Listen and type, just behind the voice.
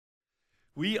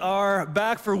We are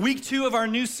back for week 2 of our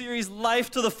new series,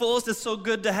 Life to the Fullest. It's so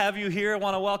good to have you here. I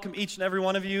want to welcome each and every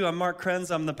one of you. I'm Mark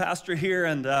Krenz. I'm the pastor here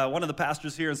and one of the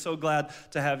pastors here, and so glad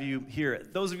to have you here.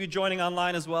 Those of you joining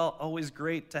online as well, always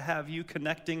great to have you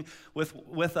connecting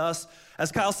with us.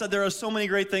 As Kyle said, there are so many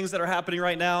great things that are happening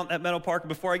right now at Meadow Park.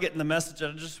 Before I get in the message,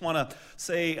 I just want to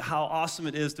say how awesome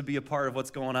it is to be a part of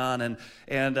what's going on.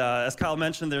 And as Kyle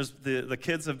mentioned, there's the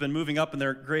kids have been moving up in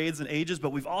their grades and ages,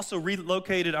 but we've also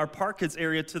relocated our Park Kids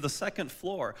area to the second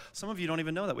floor. Some of you don't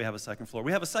even know that we have a second floor.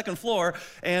 We have a second floor,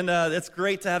 and it's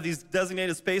great to have these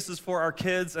designated spaces for our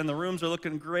kids, and the rooms are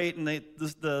looking great, and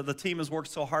the team has worked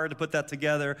so hard to put that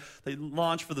together. They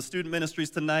launch for the student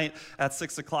ministries tonight at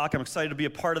 6 o'clock. I'm excited to be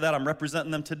a part of that. I'm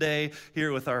representing them today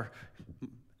here with our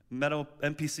Meadow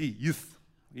MPC youth.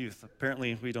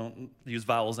 Apparently, we don't use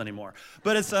vowels anymore.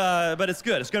 But it's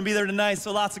good. It's going to be there tonight,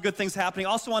 so lots of good things happening.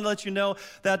 Also want to let you know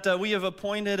that we have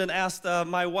appointed and asked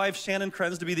my wife, Shannon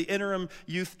Krenz, to be the interim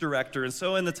youth director. And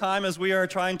so in the time as we are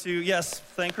trying to, yes,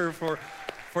 thank her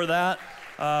for that.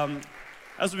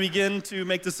 As we begin to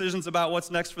make decisions about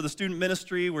what's next for the student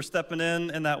ministry, we're stepping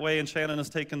in that way, and Shannon has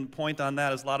taken point on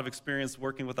that, has a lot of experience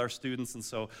working with our students, and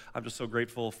so I'm just so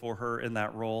grateful for her in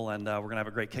that role, and we're going to have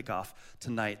a great kickoff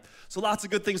tonight. So lots of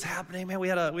good things happening. Man, we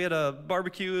had a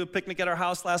barbecue picnic at our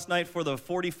house last night for the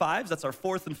 45s. That's our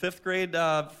 4th and 5th grade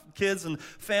kids and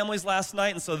families last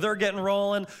night, and so they're getting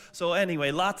rolling. So anyway,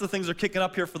 lots of things are kicking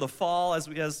up here for the fall,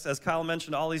 as Kyle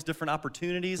mentioned, all these different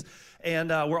opportunities. And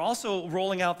we're also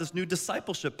rolling out this new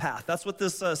discipleship path. That's what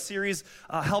this series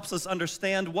helps us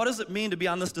understand. What does it mean to be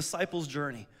on this disciples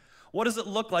journey? What does it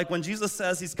look like when Jesus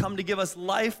says he's come to give us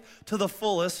life to the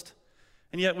fullest,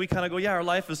 and yet we kind of go, yeah, our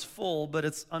life is full, but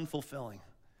it's unfulfilling.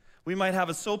 We might have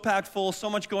it so packed full, so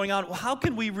much going on. Well, how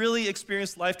can we really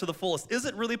experience life to the fullest? Is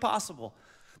it really possible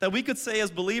that we could say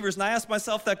as believers, and I ask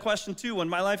myself that question too, when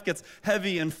my life gets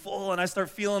heavy and full and I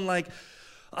start feeling like,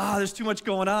 there's too much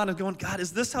going on, and going, God,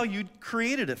 is this how you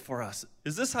created it for us?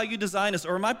 Is this how you designed us?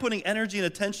 Or am I putting energy and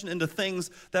attention into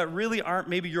things that really aren't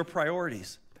maybe your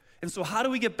priorities? And so how do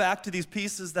we get back to these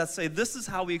pieces that say this is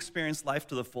how we experience life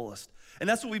to the fullest? And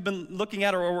that's what we've been looking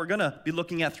at, or we're going to be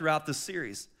looking at throughout this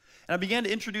series. And I began to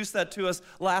introduce that to us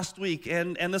last week,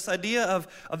 and this idea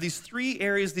of these 3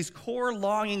 areas, these core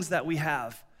longings that we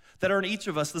have, that are in each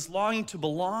of us, this longing to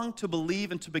belong, to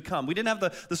believe, and to become. We didn't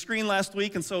have the screen last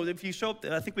week, and so if you show up,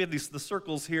 I think we have the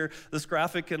circles here, this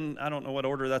graphic, and I don't know what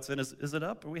order that's in. Is it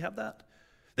up? Do we have that?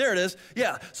 There it is.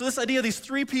 Yeah, so this idea of these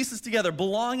 3 pieces together,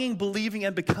 belonging, believing,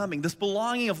 and becoming. This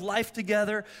belonging of life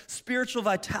together, spiritual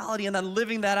vitality, and then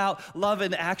living that out, love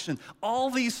and action. All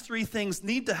these 3 things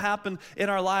need to happen in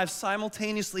our lives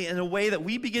simultaneously in a way that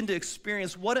we begin to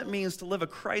experience what it means to live a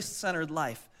Christ-centered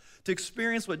life, to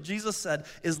experience what Jesus said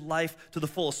is life to the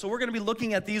fullest. So we're going to be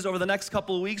looking at these over the next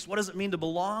couple of weeks. What does it mean to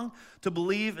belong, to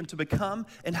believe, and to become,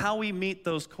 and how we meet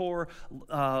those core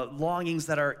longings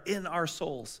that are in our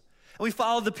souls. And we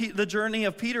followed the journey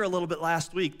of Peter a little bit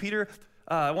last week. Peter,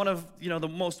 one of the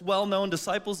most well-known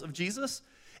disciples of Jesus,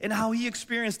 and how he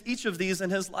experienced each of these in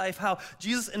his life, how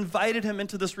Jesus invited him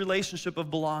into this relationship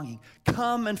of belonging.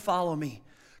 Come and follow me.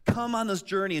 Come on this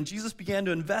journey. And Jesus began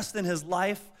to invest in his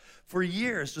life for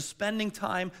years, just spending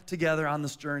time together on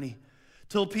this journey,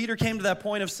 till Peter came to that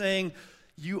point of saying,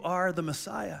 you are the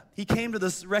Messiah. He came to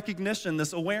this recognition,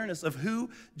 this awareness of who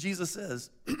Jesus is,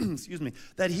 excuse me,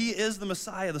 that he is the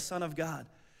Messiah, the Son of God.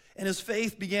 And his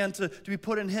faith began to be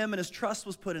put in him, and his trust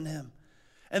was put in him.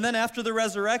 And then after the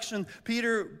resurrection,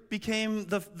 Peter became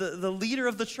the leader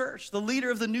of the church, the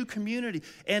leader of the new community,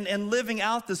 and living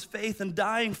out this faith and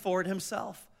dying for it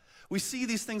himself. We see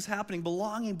these things happening,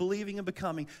 belonging, believing, and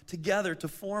becoming together to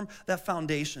form that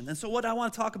foundation. And so what I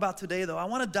want to talk about today, though, I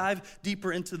want to dive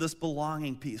deeper into this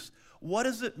belonging piece. What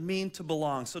does it mean to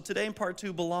belong? So today in part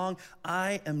 2, belong,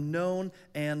 I am known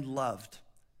and loved.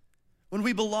 When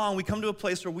we belong, we come to a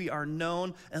place where we are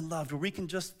known and loved, where we can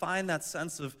just find that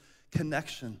sense of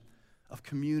connection, of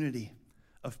community,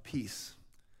 of peace.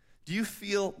 Do you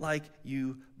feel like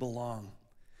you belong?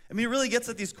 I mean, it really gets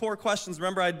at these core questions.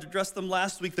 Remember, I addressed them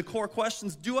last week. The core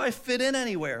questions: do I fit in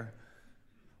anywhere?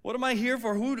 What am I here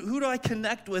for? Who do I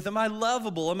connect with? Am I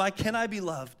lovable? Can I be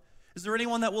loved? Is there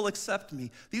anyone that will accept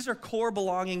me? These are core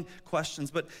belonging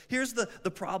questions. But here's the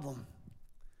problem.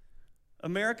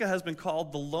 America has been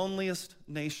called the loneliest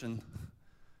nation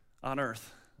on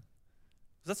earth.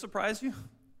 Does that surprise you?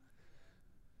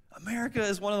 America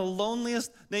is one of the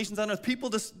loneliest nations on earth. People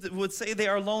would say they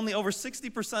are lonely. Over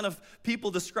 60% of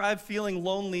people describe feeling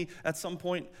lonely at some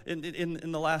point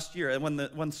in the last year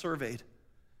when surveyed.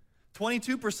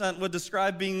 22% would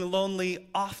describe being lonely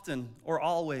often or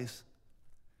always.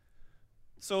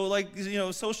 So like,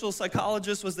 social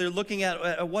psychologists, was they're looking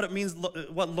at what it means,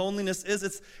 what loneliness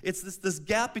is, it's this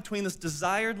gap between this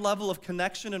desired level of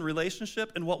connection and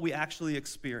relationship and what we actually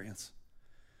experience.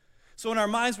 So in our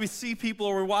minds, we see people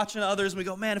or we're watching others and we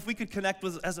go, man, if we could connect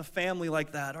as a family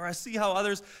like that. Or I see how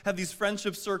others have these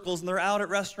friendship circles and they're out at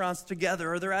restaurants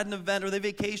together, or they're at an event, or they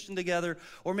vacation together,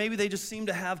 or maybe they just seem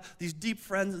to have these deep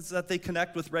friends that they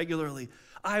connect with regularly.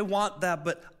 I want that,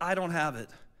 but I don't have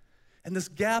it. And this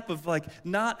gap of like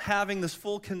not having this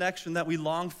full connection that we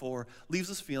long for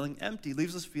leaves us feeling empty,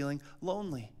 leaves us feeling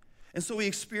lonely. And so we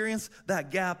experience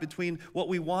that gap between what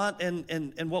we want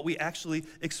and what we actually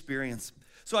experience.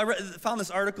 So I found this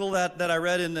article that I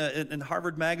read in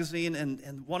Harvard Magazine,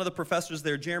 and one of the professors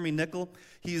there, Jeremy Nickel,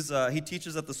 he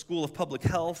teaches at the School of Public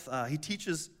Health. He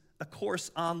teaches a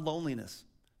course on loneliness.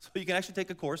 So you can actually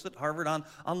take a course at Harvard on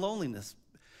loneliness.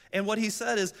 And what he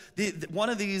said is one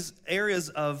of these areas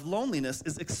of loneliness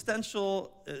is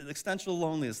existential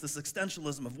loneliness, this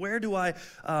existentialism of where do I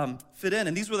fit in?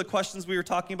 And these were the questions we were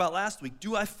talking about last week.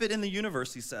 Do I fit in the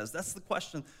universe, he says. That's the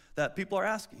question that people are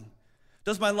asking.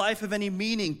 Does my life have any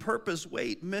meaning, purpose,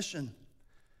 weight, mission?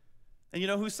 And you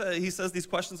know who he says these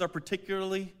questions are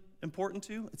particularly important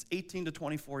to? It's 18 to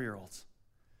 24-year-olds.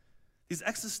 These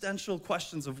existential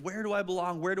questions of where do I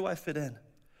belong, where do I fit in?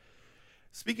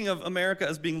 Speaking of America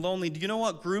as being lonely, do you know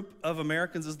what group of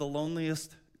Americans is the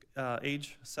loneliest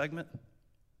age segment?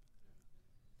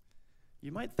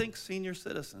 You might think senior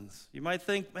citizens. You might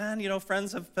think, man,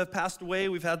 friends have passed away.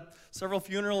 We've had several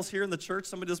funerals here in the church.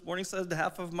 Somebody this morning said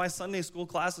half of my Sunday school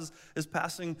class is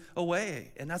passing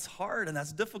away. And that's hard and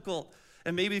that's difficult.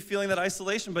 And maybe feeling that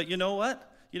isolation. But you know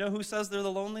what? You know who says they're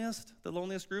the loneliest? The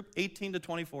loneliest group? 18 to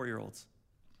 24-year-olds.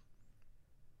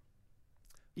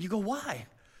 You go, why?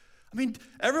 I mean,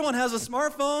 everyone has a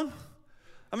smartphone.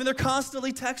 I mean, they're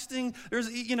constantly texting.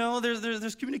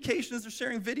 There's communications. They're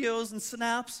sharing videos and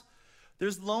snaps.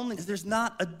 There's loneliness. There's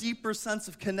not a deeper sense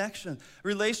of connection,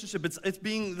 relationship. It's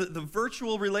being the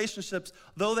virtual relationships,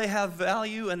 though they have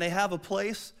value and they have a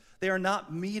place, they are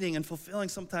not meeting and fulfilling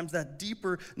sometimes that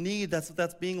deeper need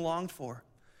that's being longed for.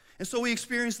 And so we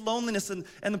experience loneliness, and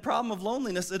the problem of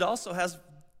loneliness, it also has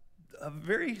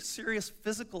very serious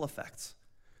physical effects.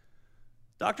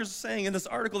 Doctors are saying in this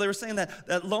article, they were saying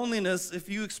that loneliness, if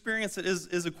you experience it,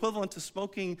 is equivalent to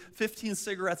smoking 15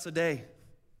 cigarettes a day.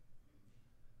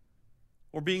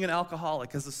 Or being an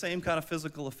alcoholic has the same kind of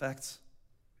physical effects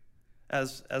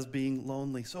as being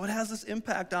lonely. So it has this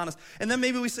impact on us. And then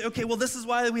maybe we say, okay, well, this is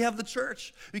why we have the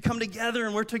church. We come together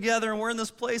and we're together and we're in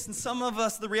this place. And some of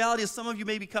us, the reality is some of you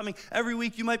may be coming every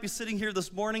week. You might be sitting here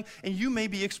this morning and you may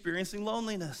be experiencing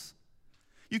loneliness.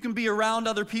 You can be around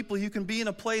other people. You can be in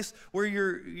a place where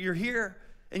you're here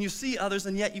and you see others,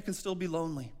 and yet you can still be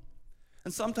lonely.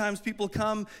 And sometimes people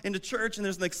come into church and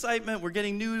there's an excitement. We're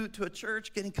getting new to a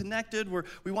church, getting connected.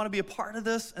 We want to be a part of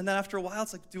this. And then after a while,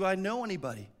 it's like, do I know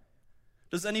anybody?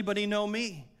 Does anybody know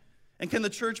me? And can the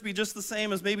church be just the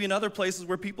same as maybe in other places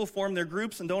where people form their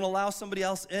groups and don't allow somebody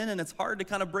else in, and it's hard to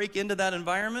kind of break into that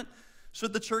environment?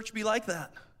 Should the church be like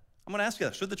that? I'm going to ask you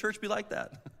that. Should the church be like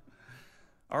that?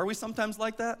 Are we sometimes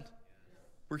like that?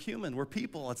 We're human. We're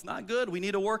people. It's not good. We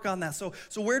need to work on that. So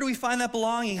where do we find that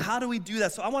belonging? How do we do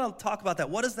that? So I want to talk about that.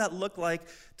 What does that look like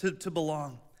to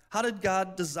belong? How did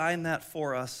God design that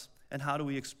for us, and how do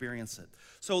we experience it?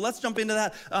 So let's jump into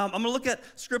that. I'm going to look at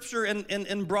Scripture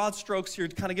in broad strokes here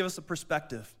to kind of give us a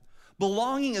perspective.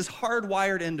 Belonging is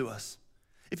hardwired into us.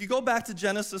 If you go back to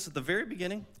Genesis at the very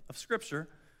beginning of Scripture,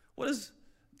 what does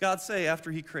God say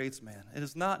after he creates man? It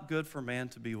is not good for man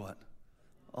to be what?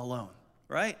 Alone.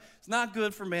 Right? It's not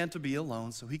good for man to be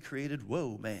alone, so he created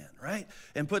man, right?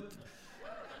 And put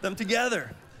them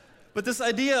together. But this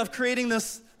idea of creating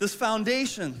this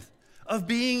foundation of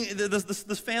being,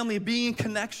 this family, of being in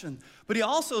connection. But God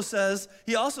also said,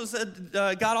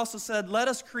 let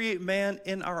us create man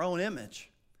in our own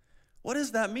image. What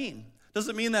does that mean? Does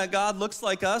it mean that God looks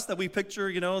like us, that we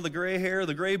picture, the gray hair,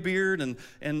 the gray beard, and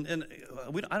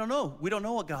I don't know. We don't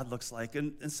know what God looks like.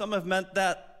 And some have meant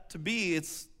that to be,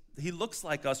 he looks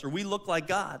like us, or we look like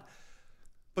God.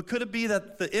 But could it be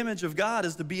that the image of God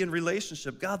is to be in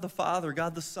relationship? God the Father,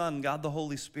 God the Son, God the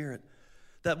Holy Spirit.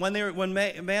 That when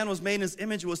man was made in his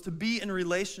image, it was to be in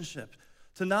relationship,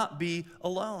 to not be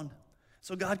alone.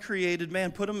 So God created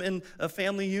man, put him in a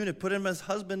family unit, put him as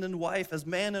husband and wife, as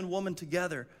man and woman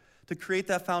together, to create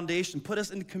that foundation, put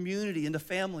us into community, into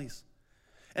families.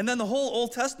 And then the whole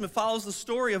Old Testament follows the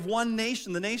story of one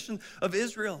nation, the nation of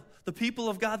Israel, the people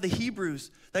of God, the Hebrews,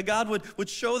 that God would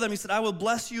show them. He said, I will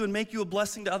bless you and make you a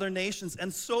blessing to other nations.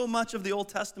 And so much of the Old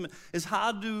Testament is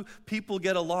how do people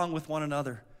get along with one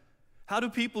another? How do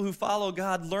people who follow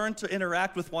God learn to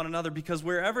interact with one another? Because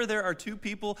wherever there are two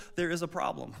people, there is a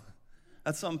problem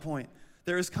at some point.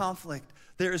 There is conflict.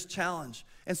 There is challenge.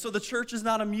 And so the church is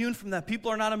not immune from that.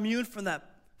 People are not immune from that.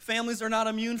 Families are not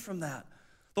immune from that.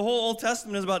 The whole Old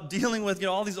Testament is about dealing with,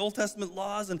 all these Old Testament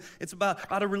laws, and it's about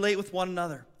how to relate with one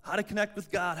another, how to connect with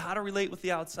God, how to relate with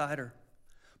the outsider.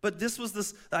 But this was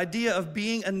the idea of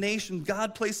being a nation,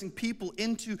 God placing people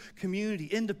into community,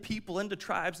 into people, into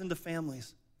tribes, into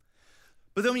families.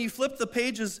 But then when you flip the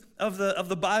pages of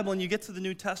the Bible and you get to the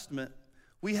New Testament,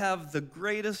 we have the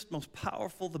greatest, most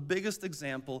powerful, the biggest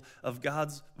example of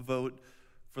God's vote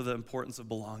for the importance of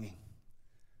belonging.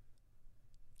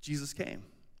 Jesus came.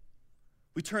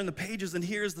 We turn the pages, and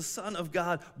here is the Son of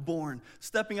God born,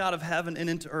 stepping out of heaven and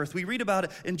into earth. We read about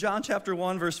it in John chapter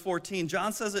 1, verse 14.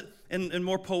 John says it in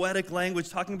more poetic language,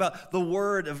 talking about the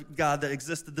Word of God that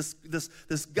existed,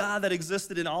 this God that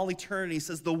existed in all eternity. He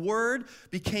says, the Word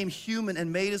became human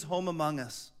and made his home among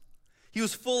us. He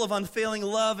was full of unfailing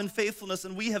love and faithfulness,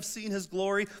 and we have seen his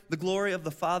glory, the glory of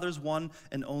the Father's one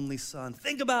and only Son.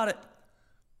 Think about it.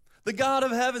 The God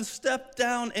of heaven stepped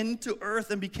down into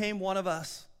earth and became one of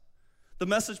us. The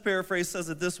Message paraphrase says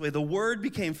it this way: the Word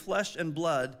became flesh and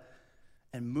blood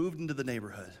and moved into the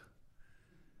neighborhood.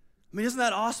 I mean, isn't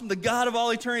that awesome? The God of all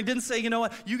eternity didn't say, you know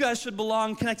what, you guys should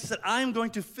belong, connect. He said, I'm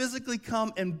going to physically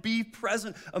come and be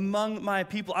present among my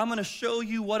people. I'm going to show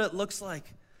you what it looks like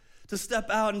to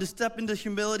step out and to step into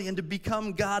humility and to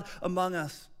become God among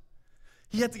us.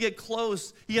 He had to get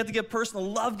close. He had to get personal.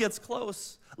 Love gets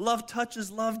close. Love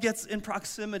touches. Love gets in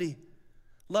proximity.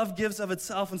 Love gives of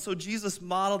itself, and so Jesus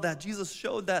modeled that. Jesus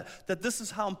showed that this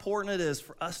is how important it is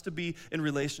for us to be in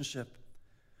relationship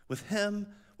with him,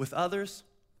 with others.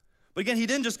 But again, he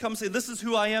didn't just come and say, this is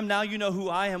who I am, now you know who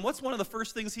I am. What's one of the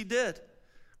first things he did?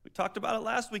 We talked about it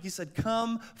last week. He said,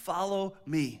 come, follow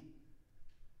me.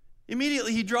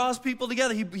 Immediately, he draws people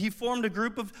together. He formed a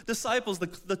group of disciples,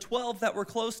 the 12 that were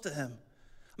close to him.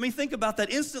 I mean, think about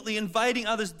that. Instantly inviting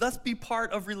others, let's be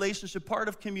part of relationship, part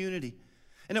of community.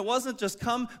 And it wasn't just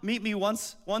come meet me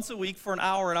once a week for an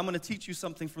hour and I'm going to teach you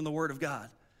something from the Word of God.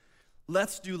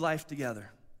 Let's do life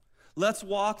together. Let's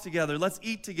walk together. Let's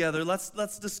eat together.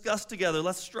 Let's discuss together.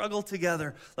 Let's struggle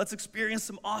together. Let's experience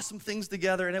some awesome things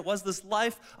together. And it was this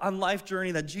life-on-life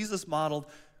journey that Jesus modeled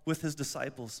with his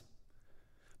disciples.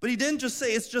 But he didn't just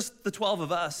say, it's just the 12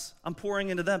 of us. I'm pouring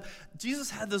into them.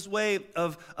 Jesus had this way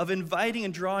of inviting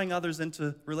and drawing others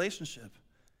into relationship.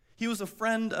 He was a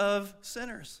friend of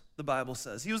sinners, the Bible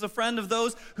says. He was a friend of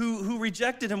those who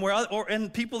rejected him,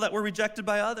 and people that were rejected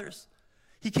by others.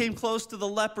 He came close to the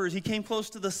lepers. He came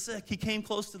close to the sick. He came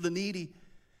close to the needy.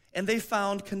 And they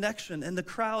found connection, and the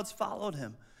crowds followed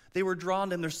him. They were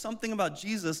drawn to him. There's something about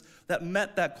Jesus that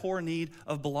met that core need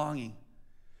of belonging.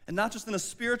 And not just in a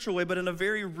spiritual way, but in a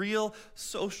very real,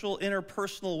 social,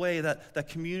 interpersonal way that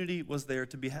community was there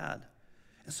to be had.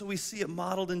 And so we see it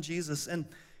modeled in Jesus. And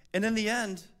in the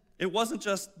end, it wasn't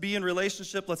just be in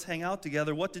relationship, let's hang out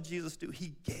together. What did Jesus do?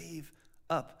 He gave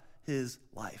up his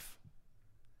life.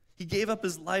 He gave up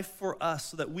his life for us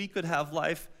so that we could have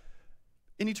life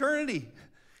in eternity.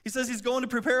 He says he's going to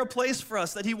prepare a place for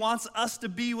us, that he wants us to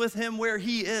be with him where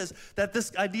he is, that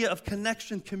this idea of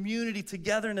connection, community,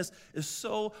 togetherness is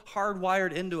so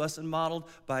hardwired into us and modeled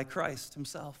by Christ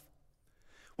himself.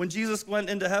 When Jesus went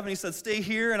into heaven, he said, stay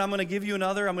here and I'm going to give you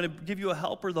another. I'm going to give you a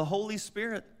helper, the Holy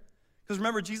Spirit. Because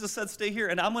remember, Jesus said, stay here,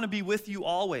 and I'm going to be with you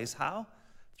always. How?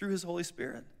 Through his Holy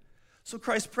Spirit. So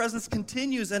Christ's presence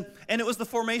continues, and it was the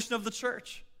formation of the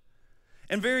church.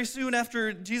 And very soon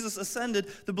after Jesus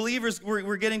ascended, the believers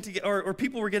were getting together, or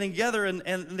people were getting together, and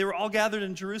they were all gathered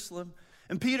in Jerusalem.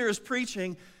 And Peter is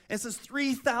preaching, and it says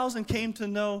 3,000 came to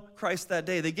know Christ that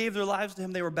day. They gave their lives to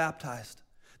him. They were baptized.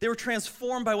 They were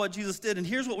transformed by what Jesus did. And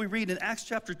here's what we read in Acts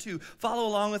chapter 2. Follow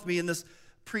along with me in this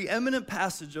preeminent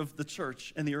passage of the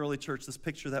church and the early church, this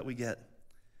picture that we get.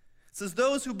 It says,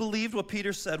 those who believed what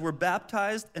Peter said were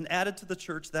baptized and added to the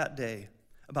church that day,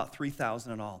 about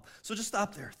 3,000 in all. So just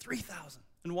stop there, 3,000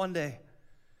 in one day.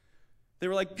 They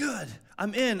were like, good,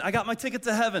 I'm in. I got my ticket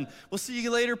to heaven. We'll see you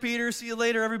later, Peter. See you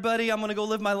later, everybody. I'm going to go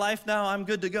live my life now. I'm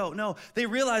good to go. No, they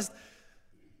realized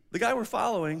the guy we're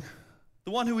following,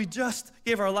 the one who we just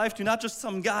gave our life to, not just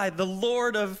some guy, the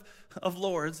Lord of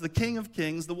lords, the King of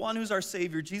kings, the one who's our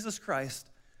Savior, Jesus Christ,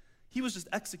 he was just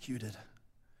executed.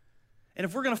 And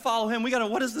if we're going to follow him,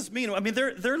 what does this mean? I mean,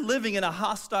 they're living in a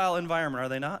hostile environment, are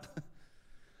they not?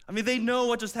 I mean, they know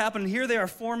what just happened. Here they are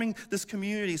forming this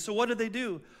community. So what did they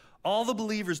do? All the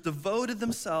believers devoted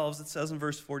themselves, it says in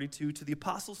verse 42, to the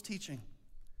apostles' teaching.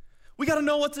 We got to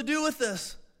know what to do with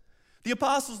this. The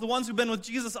apostles, the ones who've been with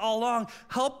Jesus all along,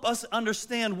 help us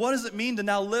understand what does it mean to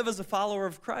now live as a follower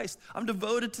of Christ. I'm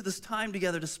devoted to this time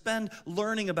together to spend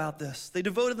learning about this. They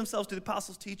devoted themselves to the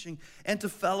apostles' teaching and to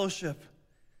fellowship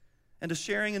and to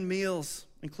sharing in meals,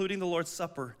 including the Lord's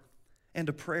Supper, and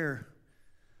to prayer.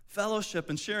 Fellowship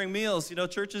and sharing meals. You know,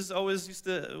 churches always used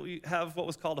to have what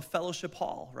was called a fellowship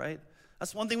hall, right?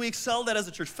 That's one thing we excelled at as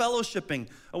a church, fellowshipping,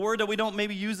 a word that we don't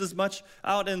maybe use as much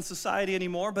out in society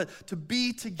anymore, but to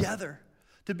be together,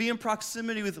 to be in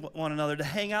proximity with one another, to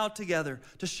hang out together,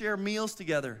 to share meals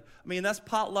together. I mean, that's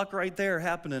potluck right there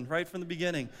happening right from the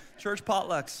beginning. Church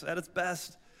potlucks at its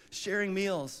best, sharing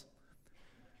meals.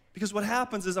 Because what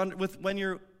happens is when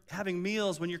you're having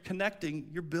meals, when you're connecting,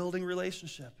 you're building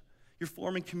relationship. You're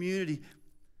forming community.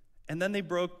 And then they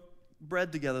broke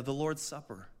bread together, the Lord's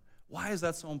Supper. Why is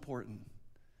that so important?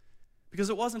 Because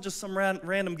it wasn't just some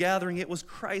random gathering, it was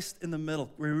Christ in the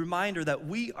middle. A reminder that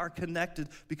we are connected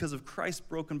because of Christ's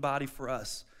broken body for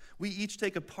us. We each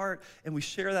take a part and we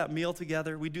share that meal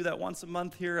together. We do that once a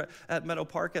month here at Meadow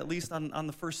Park, at least on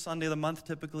the first Sunday of the month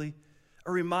typically.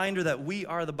 A reminder that we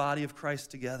are the body of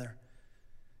Christ together.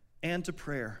 And to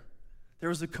prayer. There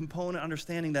was a component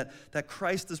understanding that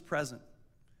Christ is present.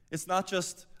 It's not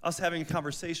just us having a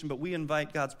conversation, but we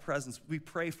invite God's presence. We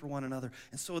pray for one another.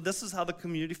 And so this is how the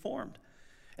community formed.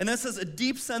 And then it says, a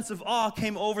deep sense of awe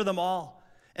came over them all.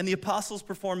 And the apostles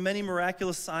performed many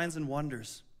miraculous signs and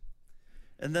wonders.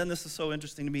 And then this is so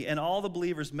interesting to me. And all the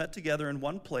believers met together in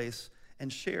one place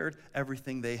and shared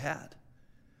everything they had.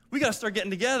 We got to start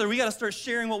getting together. We got to start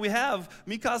sharing what we have.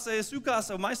 Mi casa es su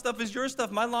casa. My stuff is your stuff.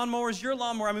 My lawnmower is your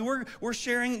lawnmower. I mean, we're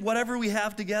sharing whatever we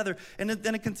have together. And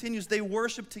then it continues. They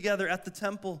worshiped together at the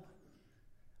temple.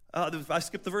 I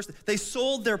skipped the verse. They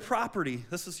sold their property.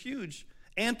 This is huge.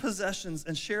 And possessions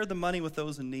and shared the money with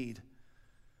those in need.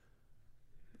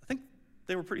 I think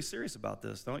they were pretty serious about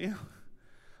this, don't you?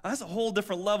 That's a whole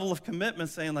different level of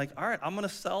commitment, saying like, all right, I'm going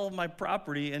to sell my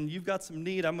property and you've got some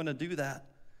need. I'm going to do that.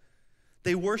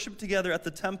 They worshiped together at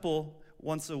the temple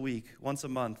once a week, once a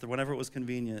month, or whenever it was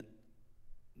convenient.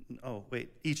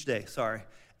 Each day, sorry.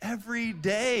 Every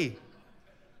day.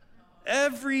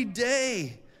 Every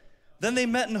day. Then they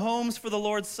met in homes for the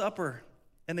Lord's Supper,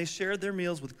 and they shared their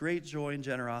meals with great joy and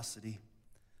generosity,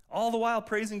 all the while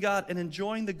praising God and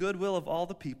enjoying the goodwill of all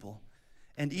the people.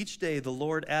 And each day the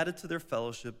Lord added to their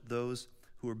fellowship those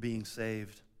who were being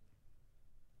saved.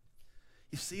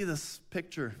 You see this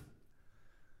picture.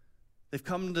 They've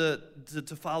come to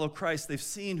follow Christ. They've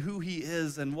seen who he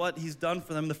is and what he's done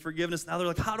for them, the forgiveness. Now they're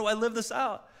like, how do I live this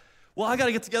out? Well, I got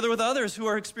to get together with others who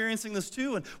are experiencing this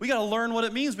too, and we got to learn what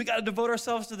it means. We got to devote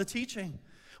ourselves to the teaching.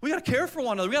 We got to care for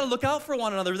one another. We got to look out for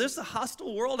one another. There's a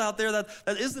hostile world out there that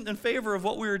isn't in favor of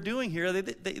what we were doing here.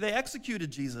 They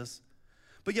executed Jesus,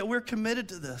 but yet we're committed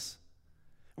to this.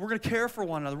 We're going to care for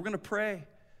one another. We're going to pray.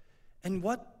 And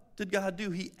what did God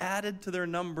do? He added to their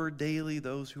number daily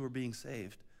those who were being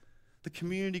saved. The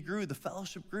community grew, the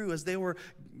fellowship grew as they were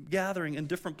gathering in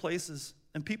different places.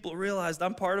 And people realized,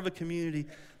 I'm part of a community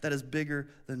that is bigger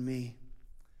than me.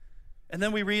 And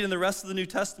then we read in the rest of the New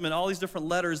Testament all these different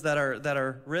letters that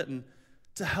are written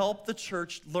to help the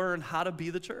church learn how to be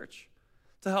the church,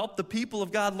 to help the people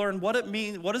of God learn what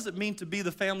does it mean to be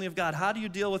the family of God? How do you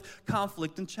deal with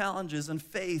conflict and challenges and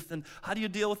faith? And how do you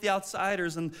deal with the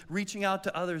outsiders and reaching out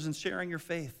to others and sharing your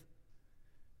faith?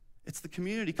 It's the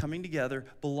community coming together,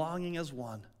 belonging as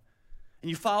one.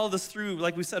 And you follow this through,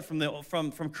 like we said,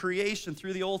 from creation,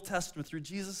 through the Old Testament, through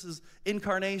Jesus'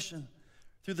 incarnation,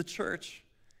 through the church.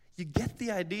 You get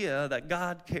the idea that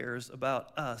God cares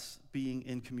about us being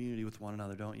in community with one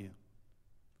another, don't you?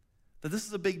 That this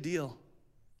is a big deal.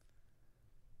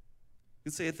 You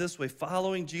can say it this way,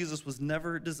 following Jesus was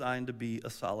never designed to be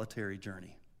a solitary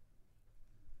journey.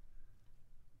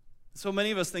 So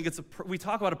many of us think we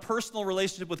talk about a personal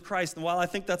relationship with Christ, and while I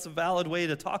think that's a valid way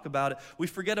to talk about it, we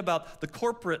forget about the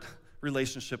corporate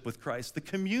relationship with Christ, the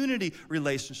community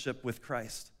relationship with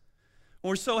Christ. When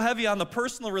we're so heavy on the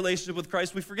personal relationship with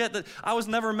Christ, we forget that I was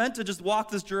never meant to just walk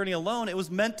this journey alone. It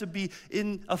was meant to be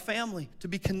in a family, to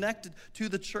be connected to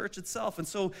the church itself. And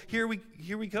so here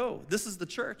we go. This is the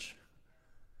church.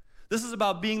 This is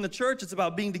about being the church. It's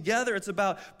about being together. It's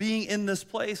about being in this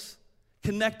place,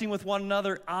 connecting with one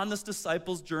another on this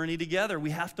disciples' journey together.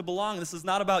 We have to belong. This is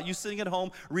not about you sitting at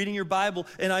home, reading your Bible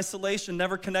in isolation,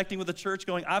 never connecting with the church,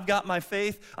 going, I've got my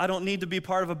faith. I don't need to be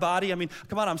part of a body. I mean,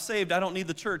 come on, I'm saved. I don't need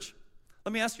the church.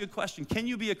 Let me ask you a question. Can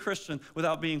you be a Christian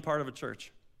without being part of a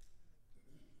church?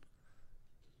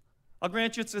 I'll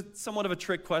grant you it's somewhat of a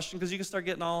trick question because you can start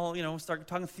getting all, start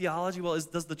talking theology. Well,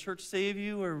 does the church save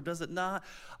you or does it not?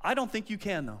 I don't think you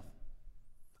can, though.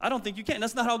 I don't think you can.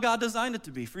 That's not how God designed it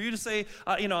to be. For you to say,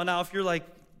 now if you're like,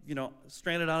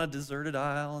 stranded on a deserted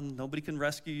isle and nobody can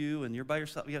rescue you and you're by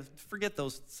yourself, you have to forget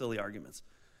those silly arguments.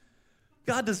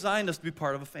 God designed us to be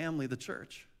part of a family, the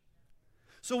church.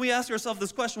 So we ask ourselves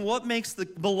this question: what makes the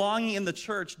belonging in the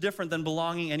church different than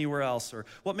belonging anywhere else? Or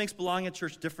what makes belonging at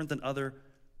church different than other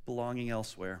belonging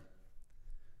elsewhere?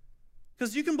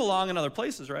 Because you can belong in other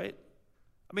places, right?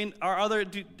 I mean, are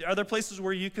there places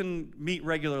where you can meet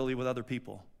regularly with other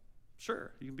people?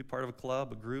 Sure, you can be part of a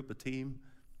club, a group, a team.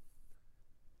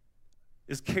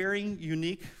 Is caring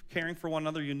for one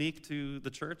another unique to the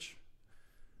church?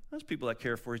 There's people that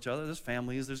care for each other. There's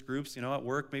families, there's groups. At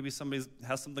work, maybe somebody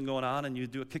has something going on and you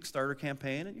do a Kickstarter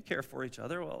campaign and you care for each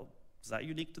other. Well, is that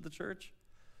unique to the church?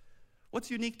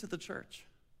 What's unique to the church?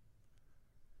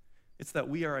 It's that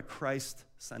we are a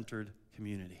Christ-centered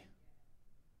community.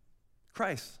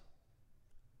 Christ.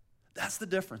 That's the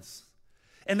difference.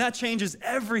 And that changes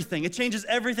everything. It changes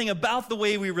everything about the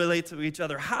way we relate to each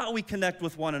other, how we connect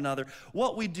with one another,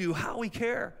 what we do, how we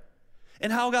care,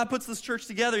 and how God puts this church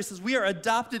together. He says we are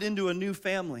adopted into a new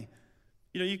family.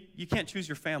 You can't choose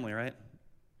your family, right?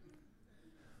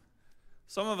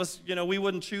 Some of us, we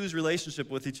wouldn't choose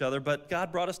relationship with each other, but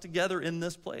God brought us together in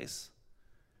this place.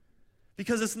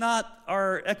 Because it's not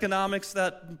our economics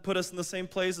that put us in the same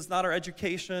place. It's not our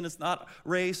education. It's not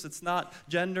race. It's not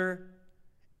gender.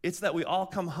 It's that we all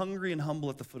come hungry and humble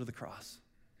at the foot of the cross.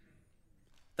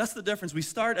 That's the difference. We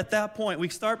start at that point. We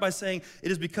start by saying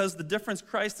it is because the difference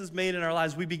Christ has made in our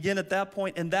lives. We begin at that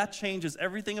point, and that changes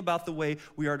everything about the way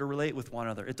we are to relate with one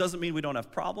another. It doesn't mean we don't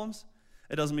have problems.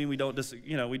 It doesn't mean we don't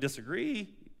we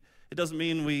disagree. It doesn't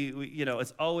mean we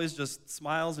it's always just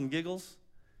smiles and giggles.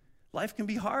 Life can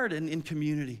be hard in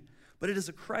community, but it is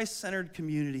a Christ-centered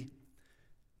community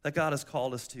that God has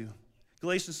called us to.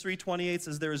 Galatians 3:28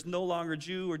 says, there is no longer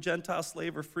Jew or Gentile,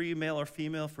 slave or free, male or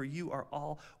female, for you are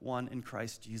all one in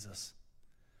Christ Jesus.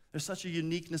 There's such a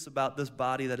uniqueness about this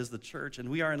body that is the church, and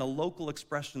we are in a local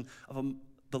expression of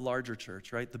the larger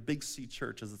church, right? The Big C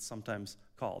church, as it's sometimes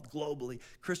called, globally.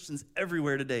 Christians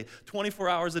everywhere today, 24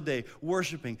 hours a day,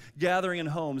 worshiping, gathering in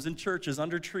homes, in churches,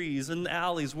 under trees, in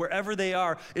alleys, wherever they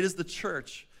are. It is the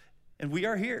church. And we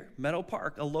are here, Meadow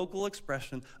Park, a local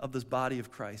expression of this body of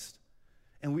Christ.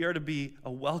 And we are to be a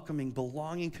welcoming,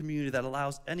 belonging community that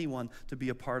allows anyone to be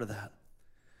a part of that.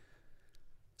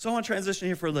 So I want to transition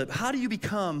here for a little. How do you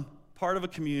become part of a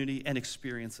community and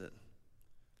experience it?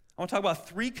 I want to talk about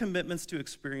 3 commitments to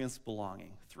experience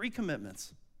belonging. 3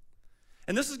 commitments.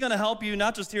 And this is going to help you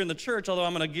not just here in the church, although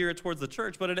I'm going to gear it towards the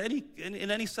church, but in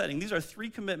any setting. These are 3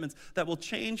 commitments that will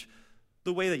change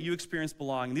the way that you experience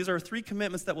belonging. These are 3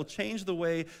 commitments that will change the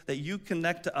way that you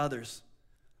connect to others.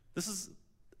 This is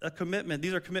a commitment.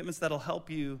 These are commitments that'll help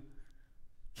you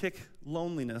kick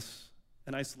loneliness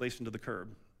and isolation to the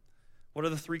curb. What are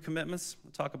the 3 commitments?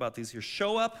 We'll talk about these here.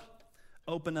 Show up,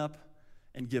 open up,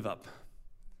 and give up.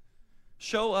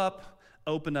 Show up,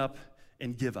 open up,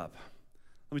 and give up.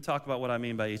 Let me talk about what I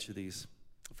mean by each of these.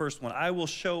 First one, I will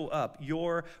show up.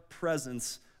 Your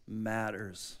presence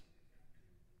matters.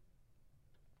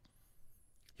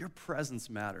 Your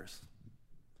presence matters.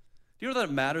 Do you know that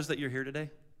it matters that you're here today?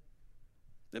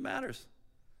 It matters.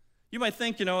 You might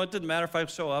think, it didn't matter if I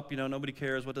show up, nobody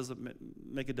cares. What does it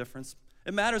make a difference?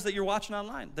 It matters that you're watching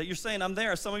online, that you're saying, I'm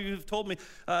there. Some of you have told me,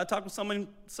 talked with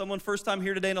someone first time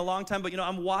here today in a long time, but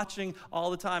I'm watching all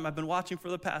the time. I've been watching for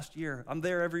the past year. I'm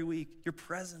there every week. Your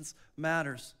presence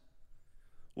matters.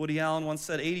 Woody Allen once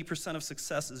said, 80% of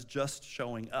success is just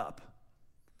showing up.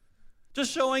 Just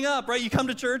showing up, right? You come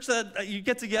to church, that you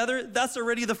get together, that's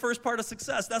already the first part of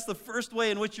success. That's the first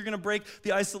way in which you're going to break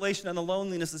the isolation and the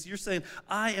loneliness is you're saying,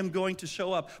 I am going to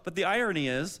show up. But the irony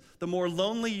is, the more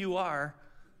lonely you are,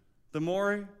 the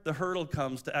more the hurdle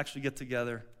comes to actually get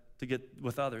together, to get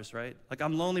with others, right? Like,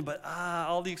 I'm lonely, but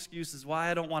all the excuses,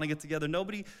 why I don't want to get together.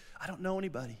 I don't know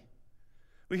anybody.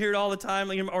 We hear it all the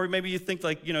time, or maybe you think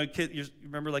you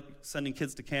remember sending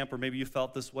kids to camp, or maybe you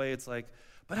felt this way. It's like,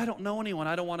 but I don't know anyone.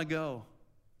 I don't want to go.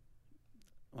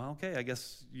 Well, okay, I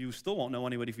guess you still won't know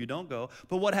anybody if you don't go.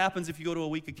 But what happens if you go to a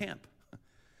week of camp?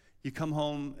 You come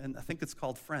home, and I think it's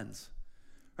called friends,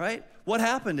 right? What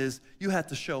happened is you had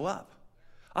to show up.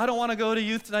 I don't want to go to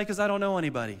youth tonight because I don't know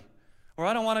anybody. Or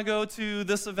I don't want to go to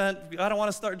this event. I don't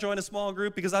want to join a small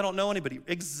group because I don't know anybody.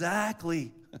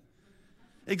 Exactly.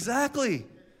 Exactly.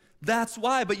 That's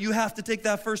why. But you have to take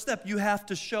that first step. You have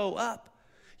to show up.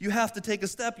 You have to take a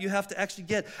step. You have to actually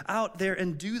get out there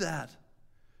and do that.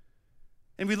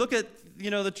 And we look at,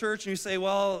 the church and you say,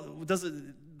 well,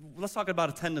 let's talk about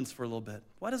attendance for a little bit.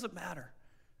 Why does it matter?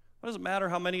 Why does it matter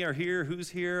how many are here, who's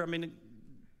here? I mean,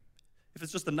 If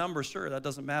it's just a number, sure, that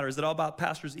doesn't matter. Is it all about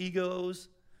pastors' egos?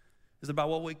 Is it about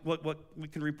what we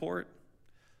can report?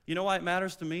 You know why it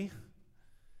matters to me?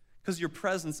 Because your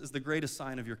presence is the greatest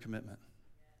sign of your commitment.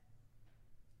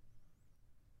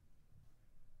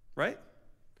 Right?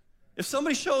 If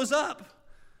somebody shows up,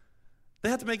 they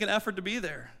have to make an effort to be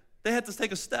there. They have to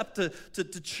take a step to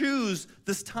choose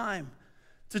this time,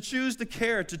 to choose to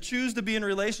care, to choose to be in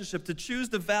relationship, to choose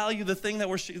to value the thing that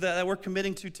we're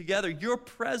committing to together. Your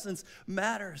presence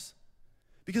matters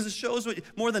because it shows what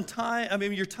more than time. I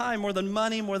mean, your time, more than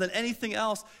money, more than anything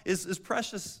else, is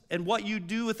precious. And what you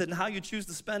do with it and how you choose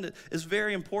to spend it is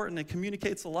very important. It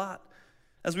communicates a lot.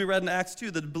 As we read in Acts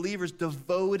 2, the believers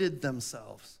devoted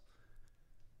themselves.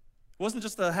 It wasn't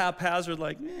just a haphazard,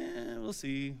 like, we'll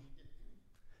see.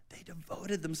 They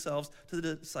devoted themselves to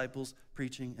the disciples'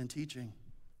 preaching and teaching.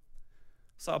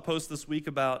 Saw a post this week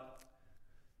about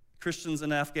Christians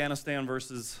in Afghanistan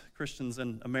versus Christians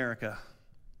in America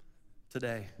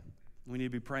today. We need to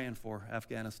be praying for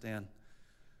Afghanistan.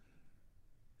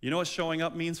 You know what showing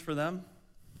up means for them?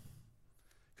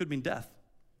 Could mean death.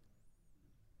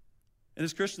 And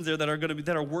there's Christians there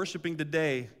that are worshiping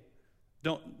today.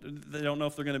 They don't know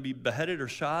if they're going to be beheaded or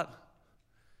shot.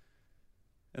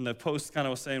 And the post kind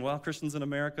of was saying, well, Christians in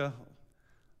America,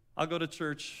 I'll go to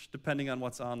church depending on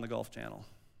what's on the Golf Channel.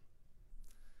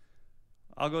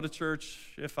 I'll go to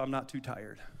church if I'm not too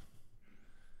tired.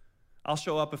 I'll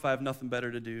show up if I have nothing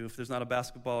better to do, if there's not a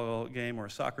basketball game or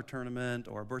a soccer tournament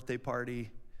or a birthday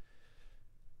party.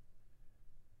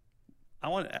 I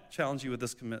want to challenge you with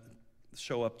this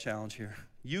show up challenge here.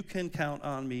 You can count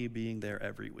on me being there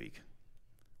every week.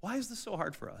 Why is this so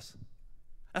hard for us?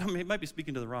 I mean, it might be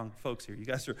speaking to the wrong folks here. You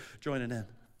guys are joining in.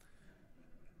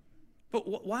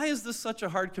 But why is this such a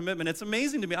hard commitment? It's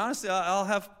amazing to me. Honestly, I'll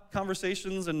have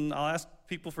conversations and I'll ask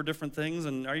people for different things.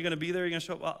 And are you going to be there? Are you going to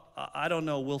show up? Well, I don't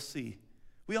know. We'll see.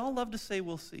 We all love to say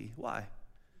we'll see. Why?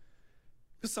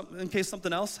 In case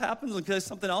something else happens, in case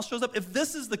something else shows up. If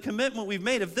this is the commitment we've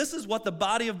made, if this is what the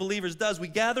body of believers does, we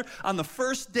gather on the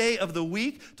first day of the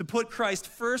week to put Christ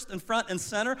first and front and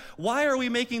center. Why are we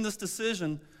making this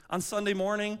decision on Sunday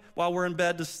morning while we're in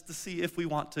bed to see if we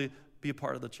want to be a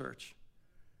part of the church?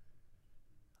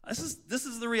 This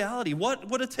is the reality. What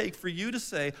would it take for you to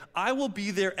say, I will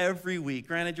be there every week?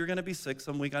 Granted, you're going to be sick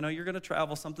some week. I know you're going to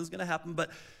travel. Something's going to happen,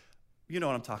 but you know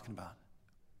what I'm talking about.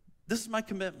 This is my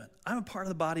commitment. I'm a part of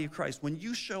the body of Christ. When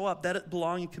you show up, that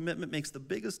belonging commitment makes the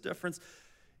biggest difference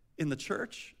in the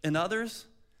church, in others.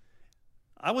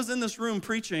 I was in this room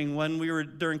preaching when we were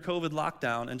during COVID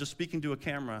lockdown and just speaking to a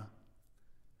camera.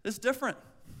 It's different.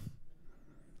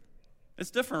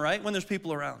 It's different, right, when there's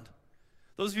people around.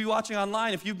 Those of you watching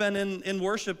online, if you've been in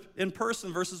worship in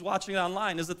person versus watching it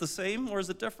online, is it the same or is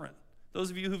it different?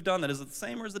 Those of you who've done that, is it the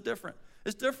same or is it different?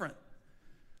 It's different.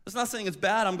 It's not saying it's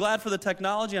bad. I'm glad for the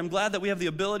technology. I'm glad that we have the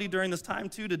ability during this time,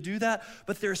 too, to do that.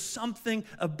 But there's something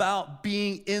about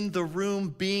being in the room,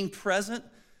 being present,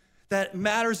 that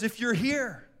matters if you're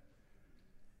here.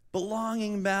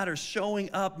 Belonging matters. Showing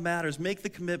up matters. Make the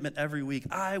commitment every week.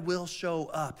 I will show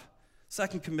up.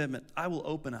 Second commitment, I will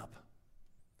open up.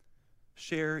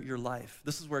 Share your life.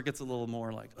 This is where it gets a little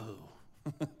more like,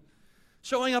 oh.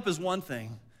 Showing up is one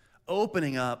thing.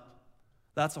 Opening up,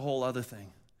 that's a whole other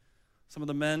thing. Some of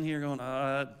the men here going,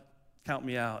 count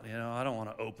me out. I don't want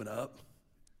to open up.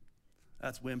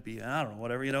 That's wimpy. I don't know,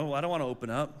 whatever, I don't want to open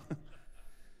up.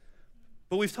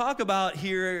 But we've talked about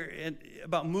here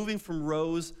about moving from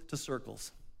rows to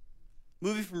circles.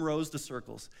 Moving from rows to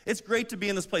circles. It's great to be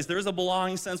in this place. There is a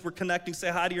belonging sense. We're connecting. Say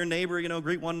hi to your neighbor,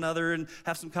 greet one another and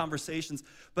have some conversations.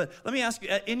 But let me ask you,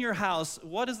 in your house,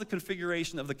 what is the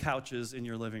configuration of the couches in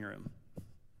your living room?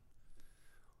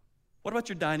 What about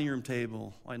your dining room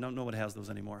table? I don't know what has those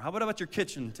anymore. How about your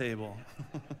kitchen table?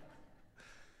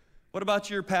 What about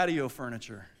your patio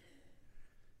furniture?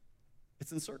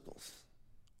 It's in circles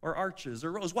or arches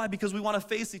or rows. Why? Because we want to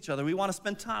face each other. We want to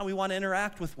spend time. We want to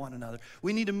interact with one another.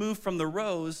 We need to move from the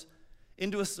rows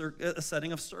into a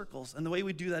setting of circles. And the way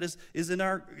we do that is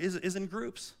in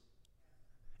groups.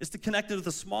 It's to connect it with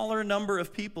a smaller number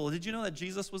of people. Did you know that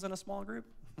Jesus was in a small group?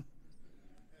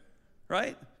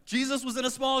 Right? Jesus was in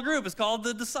a small group. It's called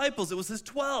the disciples. It was his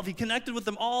 12. He connected with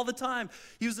them all the time.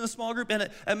 He was in a small group. And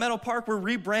at Meadow Park, we're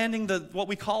rebranding what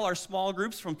we call our small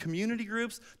groups from community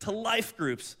groups to life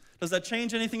groups. Does that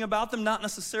change anything about them? Not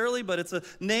necessarily, but it's a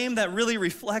name that really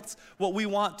reflects what we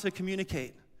want to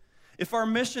communicate. If our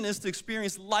mission is to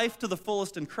experience life to the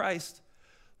fullest in Christ,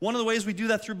 one of the ways we do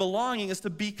that through belonging is to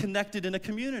be connected in a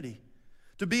community,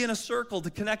 to be in a circle, to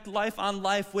connect life on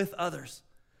life with others,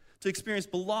 to experience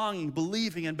belonging,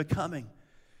 believing, and becoming.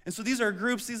 And so these are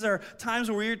groups, these are times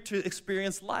where we're to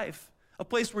experience life. a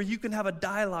place where you can have a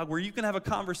dialogue, where you can have a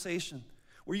conversation,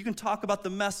 where you can talk about the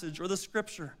message or the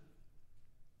scripture.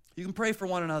 You can pray for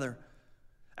one another.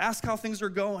 Ask how things are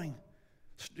going.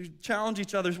 Challenge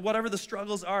each other. Whatever the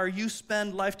struggles are, you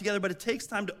spend life together, but it takes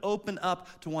time to open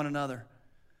up to one another.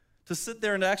 To sit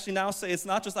there and actually now say, it's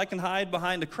not just I can hide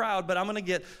behind a crowd, but I'm going to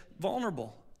get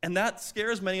vulnerable. And that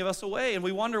scares many of us away, and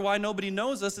we wonder why nobody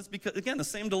knows us. It's because, again, the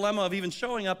same dilemma of even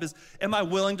showing up is, am I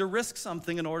willing to risk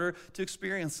something in order to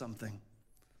experience something?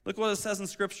 Look what it says in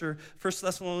Scripture, 1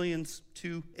 Thessalonians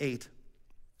 2:8.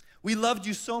 We loved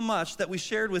you so much that we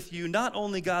shared with you not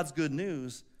only God's good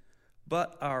news,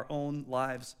 but our own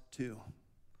lives too.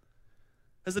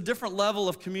 There's a different level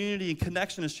of community and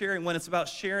connection and sharing when it's about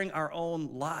sharing our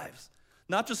own lives.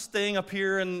 Not just staying up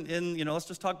here and let's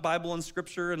just talk Bible and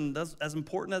Scripture, and that's as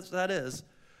important as that is,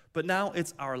 but now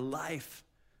it's our life.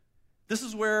 This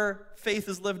is where faith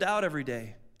is lived out every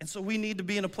day. And so we need to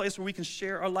be in a place where we can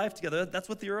share our life together. That's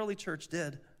what the early church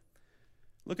did.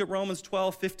 Look at Romans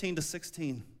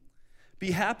 12:15-16. Be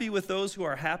happy with those who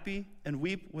are happy and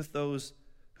weep with those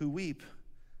who weep.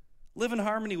 Live in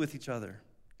harmony with each other.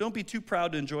 Don't be too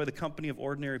proud to enjoy the company of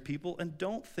ordinary people, and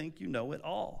don't think you know it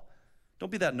all.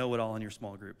 Don't be that know-it-all in your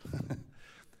small group.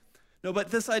 No, but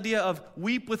this idea of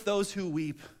weep with those who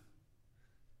weep,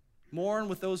 mourn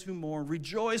with those who mourn,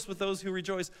 rejoice with those who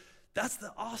rejoice. That's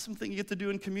the awesome thing you get to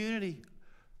do in community.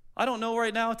 I don't know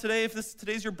right now today if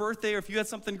today's your birthday or if you had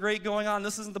something great going on.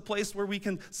 This isn't the place where we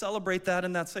can celebrate that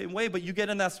in that same way, but you get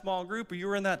in that small group, or you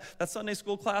were in that Sunday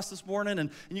school class this morning,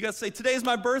 and you got to say, today's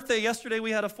my birthday. Yesterday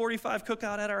we had a 45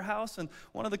 cookout at our house, and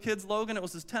one of the kids, Logan, it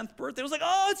was his 10th birthday. It was like,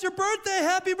 oh, it's your birthday,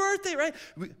 happy birthday, right?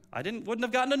 Wouldn't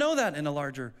have gotten to know that in a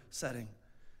larger setting.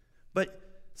 But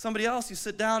somebody else, you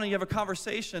sit down and you have a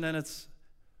conversation, and it's,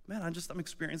 man, I'm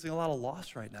experiencing a lot of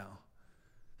loss right now.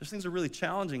 There's things that are really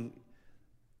challenging.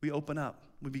 We open up,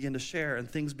 we begin to share, and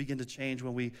things begin to change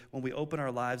when we open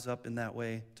our lives up in that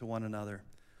way to one another.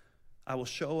 I will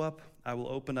show up, I will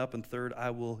open up, and third,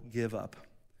 I will give up.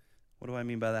 What do I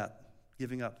mean by that?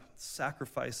 Giving up,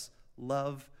 sacrifice,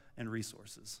 love, and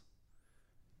resources.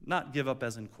 Not give up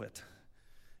as in quit.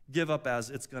 Give up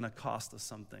as it's going to cost us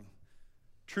something.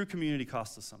 True community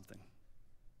costs us something.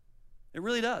 It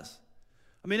really does.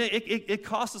 I mean, it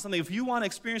costs us something. If you want to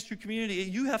experience true community,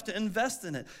 you have to invest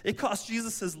in it. It cost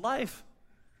Jesus his life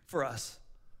for us.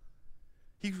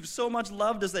 He so much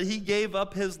loved us that he gave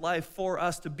up his life for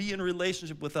us to be in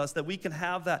relationship with us, that we can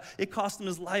have that. It cost him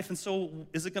his life, and so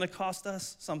is it going to cost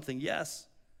us something? Yes.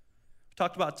 We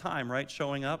talked about time, right?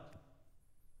 Showing up,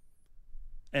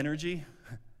 energy,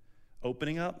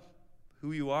 opening up,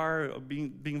 who you are,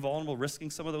 being vulnerable,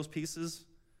 risking some of those pieces.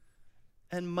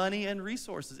 And money and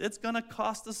resources. It's going to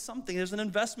cost us something. There's an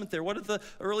investment there. What did the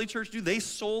early church do? They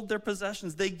sold their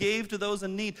possessions. They gave to those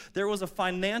in need. There was a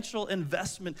financial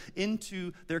investment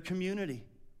into their community.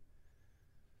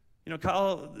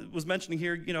 Kyle was mentioning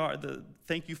here,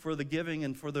 thank you for the giving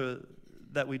and for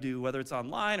that we do, whether it's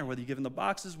online or whether you give in the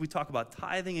boxes. We talk about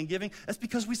tithing and giving. That's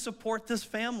because we support this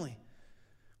family.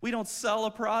 We don't sell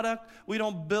a product. We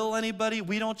don't bill anybody.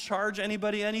 We don't charge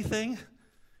anybody anything.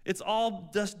 It's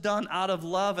all just done out of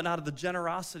love and out of the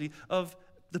generosity of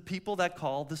the people that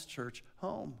call this church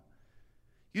home.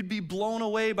 You'd be blown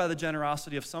away by the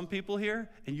generosity of some people here,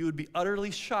 and you would be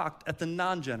utterly shocked at the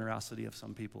non-generosity of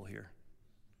some people here.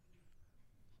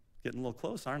 Getting a little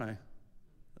close, aren't I?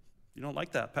 You don't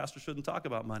like that. Pastor shouldn't talk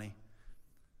about money.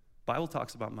 Bible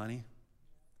talks about money.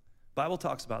 Bible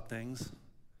talks about things.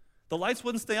 The lights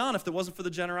wouldn't stay on if it wasn't for the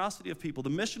generosity of people. The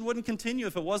mission wouldn't continue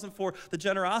if it wasn't for the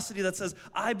generosity that says,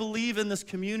 I believe in this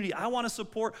community. I want to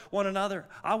support one another.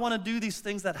 I want to do these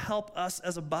things that help us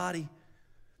as a body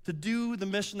to do the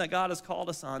mission that God has called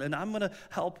us on. And I'm going to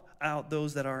help out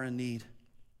those that are in need.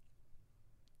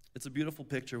 It's a beautiful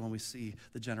picture when we see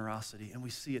the generosity, and we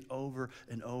see it over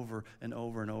and over and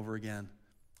over and over again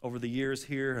over the years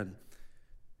here, and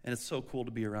it's so cool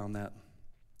to be around that.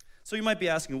 So you might be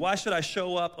asking, why should I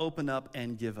show up, open up,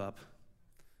 and give up?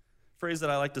 A phrase that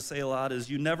I like to say a lot is,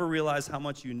 you never realize how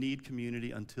much you need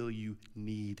community until you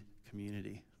need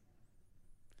community.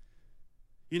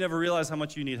 You never realize how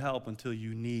much you need help until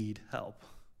you need help.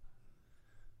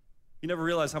 You never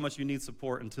realize how much you need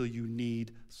support until you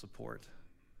need support.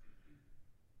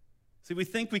 See, we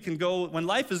think we can go, when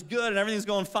life is good and everything's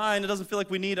going fine, it doesn't feel like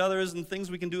we need others and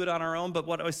things we can do it on our own. But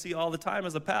what I see all the time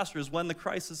as a pastor is when the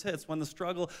crisis hits, when the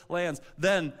struggle lands,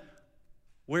 then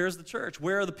where's the church?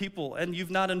 Where are the people? And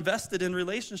you've not invested in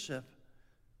relationship.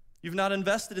 You've not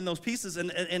invested in those pieces.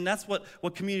 And that's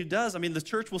what community does. I mean, the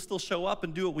church will still show up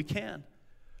and do what we can.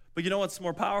 But you know what's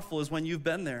more powerful is when you've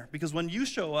been there. Because when you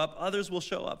show up, others will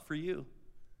show up for you.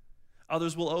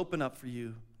 Others will open up for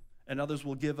you, and others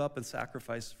will give up and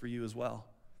sacrifice for you as well.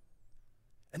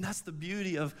 And that's the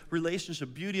beauty of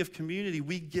relationship, beauty of community.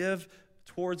 We give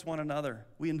towards one another.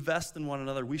 We invest in one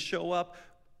another. We show up,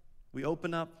 we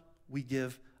open up, we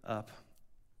give up.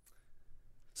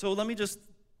 So let me just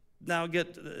now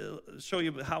show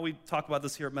you how we talk about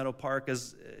this here at Meadow Park,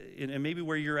 and maybe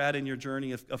where you're at in your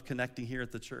journey of connecting here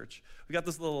at the church. We got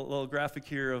this little graphic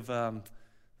here of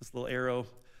this little arrow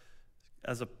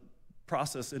as a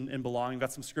process in belonging. We've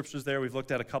got some scriptures there. We've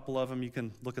looked at a couple of them. You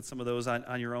can look at some of those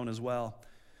on your own as well.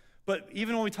 But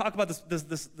even when we talk about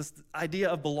this idea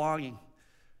of belonging,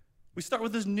 we start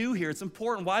with this new here. It's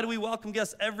important. Why do we welcome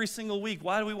guests every single week?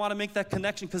 Why do we want to make that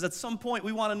connection? Because at some point,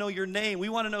 we want to know your name. We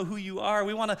want to know who you are.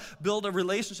 We want to build a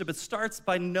relationship. It starts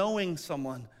by knowing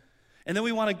someone. And then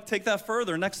we want to take that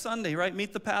further. Next Sunday, right?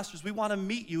 Meet the pastors. We want to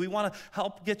meet you. We want to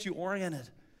help get you oriented.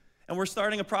 And we're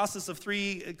starting a process of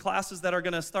 3 classes that are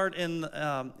going to start in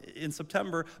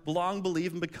September, Belong,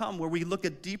 Believe, and Become, where we look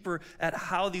at deeper at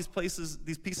how these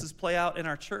pieces play out in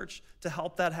our church to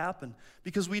help that happen.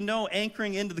 Because we know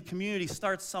anchoring into the community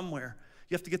starts somewhere.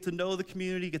 You have to get to know the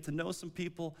community, get to know some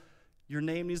people. Your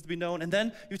name needs to be known. And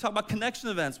then you talk about connection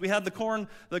events. We had the corn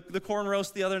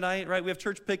roast the other night, right? We have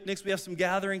church picnics. We have some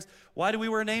gatherings. Why do we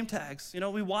wear name tags?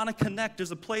 We want to connect.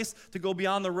 There's a place to go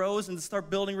beyond the rows and to start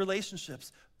building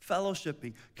relationships,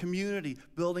 fellowshipping, community,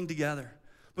 building together.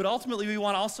 But ultimately, we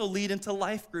want to also lead into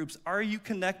life groups. Are you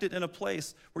connected in a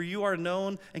place where you are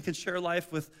known and can share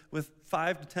life with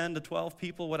 5 to 10 to 12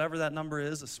 people, whatever that number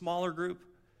is, a smaller group,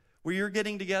 where you're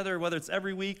getting together, whether it's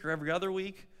every week or every other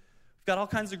week? We've got all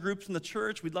kinds of groups in the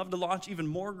church. We'd love to launch even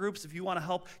more groups if you want to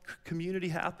help community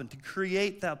happen, to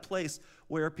create that place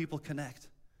where people connect.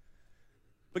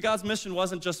 But God's mission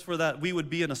wasn't just for that we would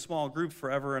be in a small group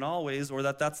forever and always, or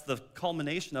that's the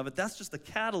culmination of it. That's just a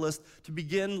catalyst to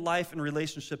begin life and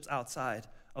relationships outside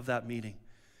of that meeting.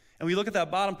 And we look at that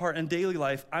bottom part in daily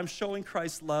life. I'm showing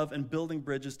Christ's love and building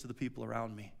bridges to the people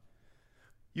around me.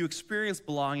 You experience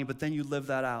belonging, but then you live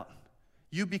that out.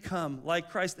 You become like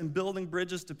Christ in building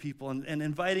bridges to people and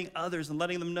inviting others and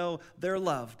letting them know they're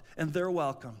loved and they're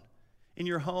welcome. In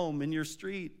your home, in your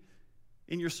street,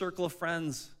 in your circle of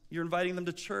friends, you're inviting them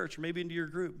to church or maybe into your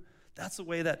group. That's the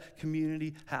way that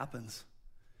community happens.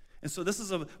 And so this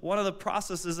is one of the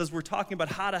processes as we're talking about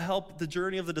how to help the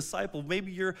journey of the disciple.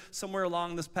 Maybe you're somewhere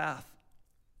along this path.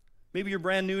 Maybe you're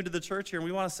brand new to the church here, and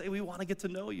we want to get to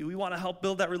know you. We want to help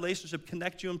build that relationship,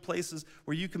 connect you in places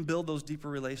where you can build those deeper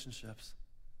relationships.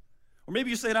 Or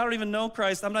maybe you're saying, I don't even know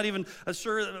Christ. I'm not even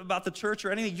sure about the church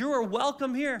or anything. You are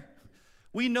welcome here.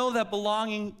 We know that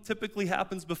belonging typically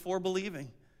happens before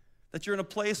believing, that you're in a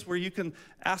place where you can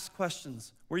ask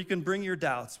questions, where you can bring your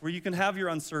doubts, where you can have your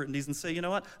uncertainties and say, you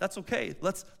know what, that's okay.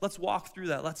 Let's walk through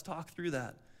that. Let's talk through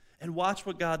that and watch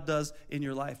what God does in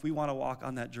your life. We want to walk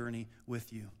on that journey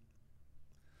with you.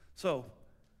 So,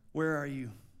 where are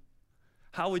you?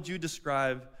 How would you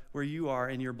describe where you are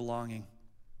in your belonging?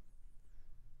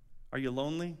 Are you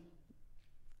lonely?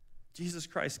 Jesus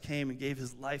Christ came and gave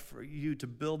his life for you to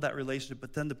build that relationship,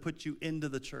 but then to put you into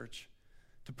the church,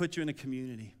 to put you in a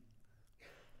community.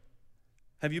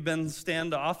 Have you been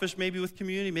standoffish maybe with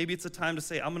community? Maybe it's a time to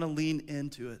say, I'm going to lean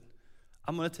into it.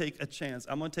 I'm going to take a chance.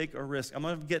 I'm going to take a risk. I'm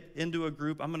going to get into a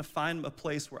group. I'm going to find a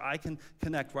place where I can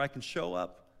connect, where I can show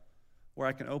up, where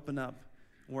I can open up,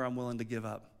 where I'm willing to give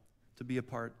up, to be a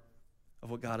part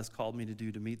of what God has called me to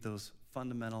do to meet those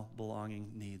fundamental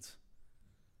belonging needs.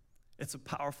 It's a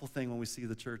powerful thing when we see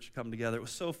the church come together. It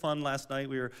was so fun last night.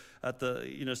 We were at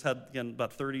just had, again,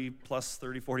 about 30,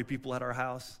 40 people at our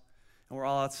house. And we're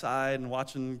all outside and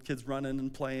watching kids running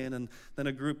and playing. And then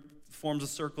a group forms a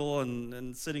circle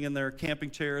and sitting in their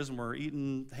camping chairs, and we're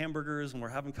eating hamburgers and we're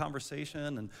having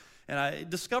conversation. And I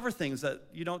discover things that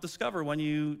you don't discover when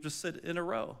you just sit in a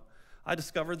row. I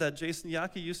discovered that Jason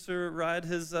Yaki used to ride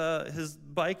his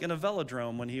bike in a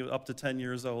velodrome when he was up to 10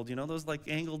 years old. You know, those like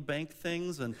angled bank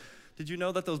things. And did you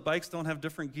know that those bikes don't have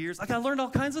different gears? I learned all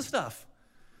kinds of stuff.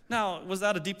 Now, was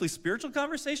that a deeply spiritual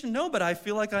conversation? No, but I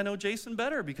feel like I know Jason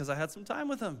better because I had some time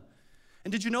with him.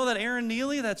 And did you know that Erin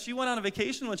Neely, that she went on a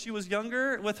vacation when she was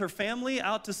younger with her family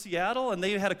out to Seattle, and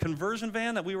they had a conversion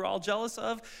van that we were all jealous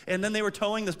of, and then they were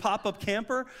towing this pop-up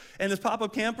camper, and this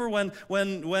pop-up camper,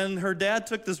 when her dad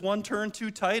took this one turn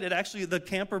too tight, the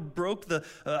camper broke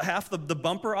half the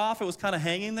bumper off. It was kind of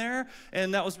hanging there,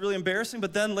 and that was really embarrassing.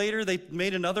 But then later they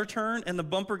made another turn, and the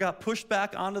bumper got pushed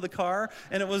back onto the car,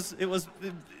 and it was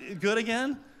good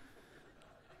again.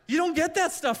 You don't get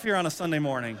that stuff here on a Sunday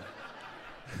morning.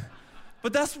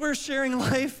 But that's where sharing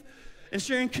life and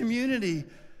sharing community.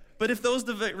 But if those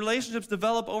relationships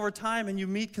develop over time and you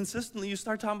meet consistently, you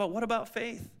start talking about, what about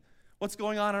faith? What's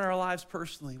going on in our lives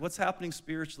personally? What's happening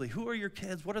spiritually? Who are your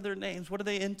kids? What are their names? What are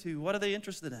they into? What are they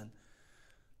interested in?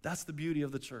 That's the beauty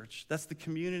of the church. That's the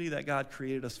community that God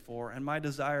created us for. And my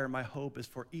desire, my hope is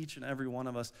for each and every one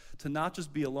of us to not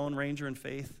just be a lone ranger in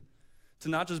faith, to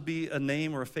not just be a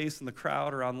name or a face in the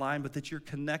crowd or online, but that you're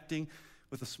connecting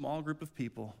with a small group of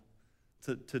people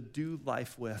to do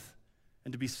life with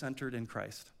and to be centered in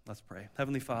Christ. Let's pray.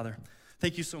 Heavenly Father,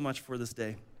 thank you so much for this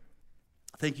day.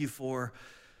 Thank you for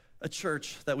a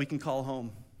church that we can call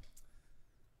home.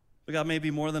 But God, may it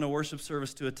be more than a worship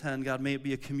service to attend. God, may it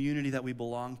be a community that we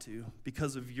belong to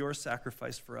because of your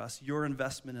sacrifice for us, your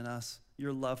investment in us,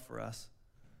 your love for us.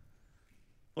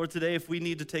 Lord, today, if we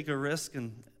need to take a risk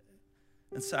and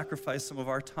sacrifice some of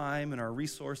our time and our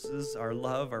resources, our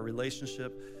love, our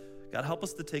relationship, God, help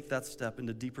us to take that step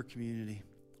into deeper community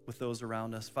with those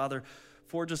around us. Father,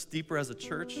 forge us deeper as a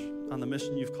church on the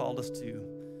mission you've called us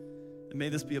to. And may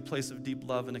this be a place of deep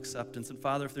love and acceptance. And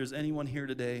Father, if there's anyone here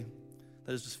today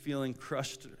that is just feeling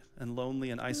crushed and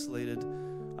lonely and isolated,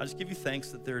 I just give you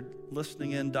thanks that they're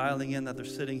listening in, dialing in, that they're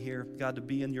sitting here, God, to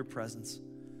be in your presence.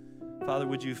 Father,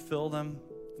 would you fill them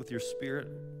with your spirit,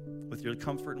 with your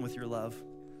comfort, and with your love?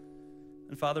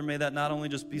 And Father, may that not only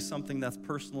just be something that's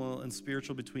personal and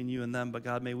spiritual between you and them, but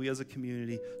God, may we as a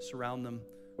community surround them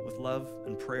with love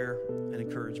and prayer and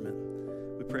encouragement.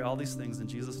 We pray all these things in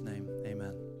Jesus' name.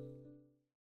 Amen.